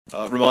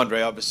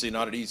Ramondre, obviously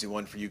not an easy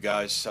one for you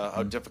guys.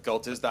 How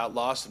difficult is that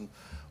loss, and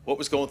what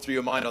was going through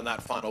your mind on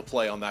that final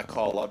play on that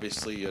call?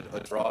 Obviously, a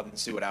draw, and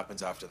see what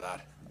happens after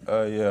that.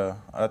 Yeah,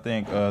 I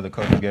think the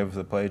coach gave us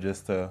a play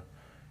just to,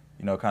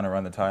 kind of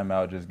run the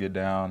timeout, just get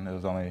down. It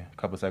was only a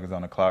couple seconds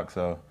on the clock,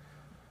 so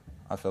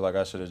I feel like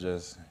I should have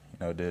just,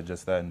 did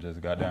just that and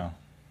just got down.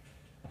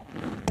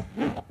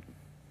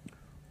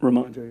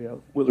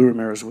 Ramondre, Willie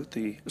Ramirez with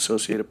the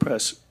Associated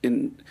Press.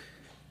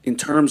 In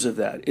terms of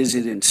that, is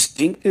it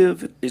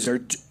instinctive?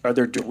 Are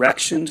there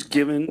directions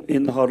given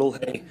in the huddle?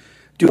 Hey,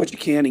 do what you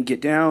can and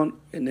get down,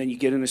 and then you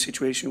get in a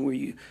situation where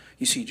you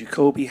see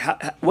Jacoby.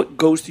 What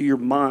goes through your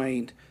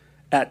mind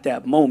at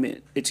that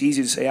moment? It's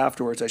easy to say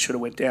afterwards, I should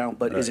have went down,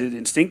 but is it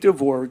instinctive,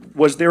 or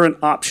was there an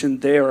option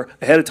there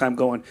ahead of time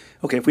going,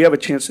 okay, if we have a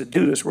chance to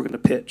do this, we're going to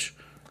pitch?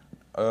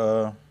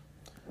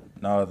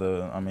 No,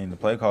 the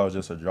play call is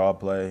just a draw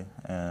play,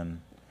 and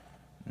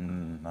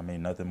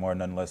nothing more,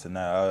 nothing less than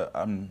that.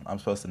 I'm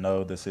supposed to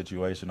know the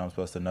situation. I'm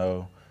supposed to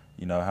know,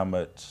 how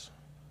much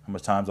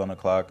time's on the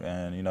clock,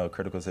 and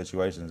critical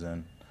situations,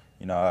 and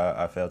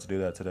I failed to do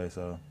that today.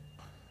 So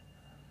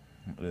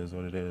it is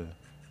what it is.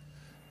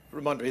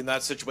 Ramondre, in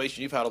that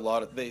situation, you've had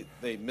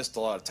they missed a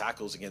lot of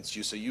tackles against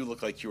you, so you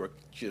look like you were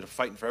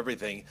fighting for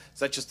everything. Is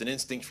that just an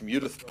instinct from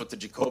you to throw it to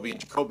Jacoby? And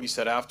Jacoby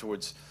said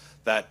afterwards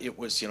that it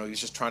was, he was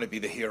just trying to be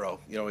the hero.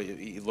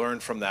 He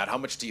learned from that. How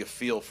much do you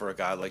feel for a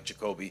guy like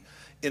Jacoby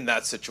in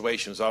that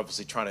situation, who's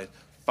obviously trying to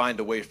find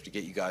a way to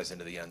get you guys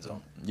into the end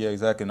zone? Yeah,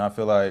 exactly. And I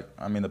feel like,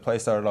 the play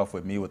started off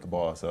with me with the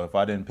ball. So if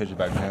I didn't pitch it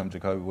back to him,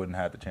 Jacoby wouldn't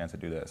have the chance to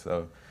do that.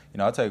 So,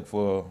 I take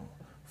full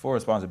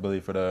responsibility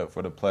for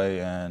the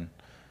play, and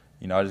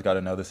I just got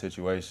to know the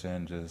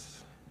situation.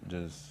 I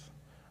just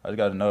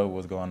got to know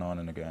what's going on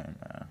in the game,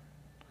 man.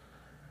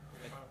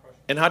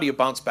 And how do you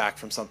bounce back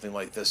from something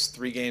like this?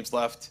 3 games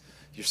left.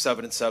 You're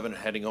 7-7,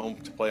 heading home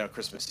to play on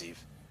Christmas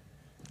Eve.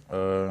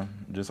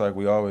 Just like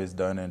we always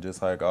done it,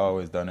 just like I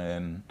always done it,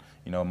 and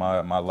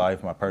my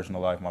life, my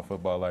personal life, my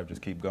football life,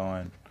 just keep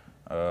going.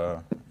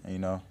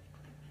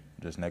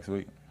 Just next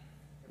week.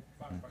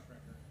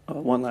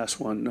 One last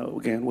one.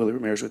 Again, Willie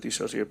Ramirez with the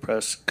Associated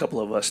Press. A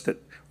couple of us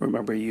that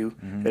remember you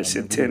at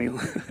Centennial.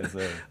 Yes,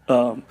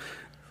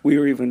 We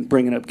were even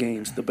bringing up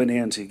games, the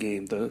Bonanza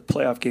game, the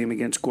playoff game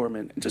against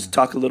Gorman. Just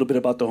talk a little bit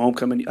about the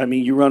homecoming.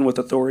 You run with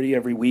authority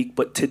every week,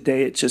 but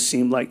today it just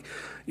seemed like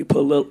you put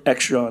a little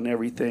extra on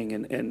everything.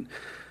 And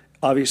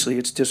obviously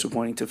it's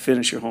disappointing to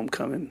finish your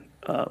homecoming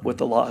with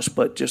the loss,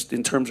 but just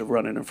in terms of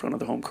running in front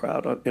of the home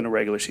crowd in a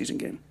regular season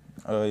game.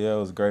 Yeah, it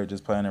was great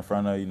just playing in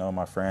front of,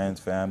 my friends,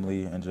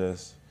 family, and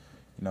just,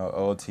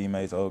 old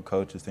teammates, old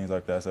coaches, things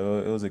like that. So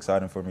it was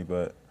exciting for me,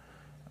 but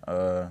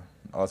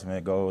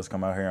ultimate goal was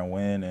come out here and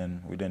win,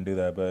 and we didn't do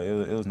that. But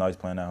it was nice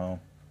playing at home.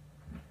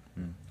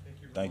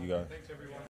 Thank you, guys.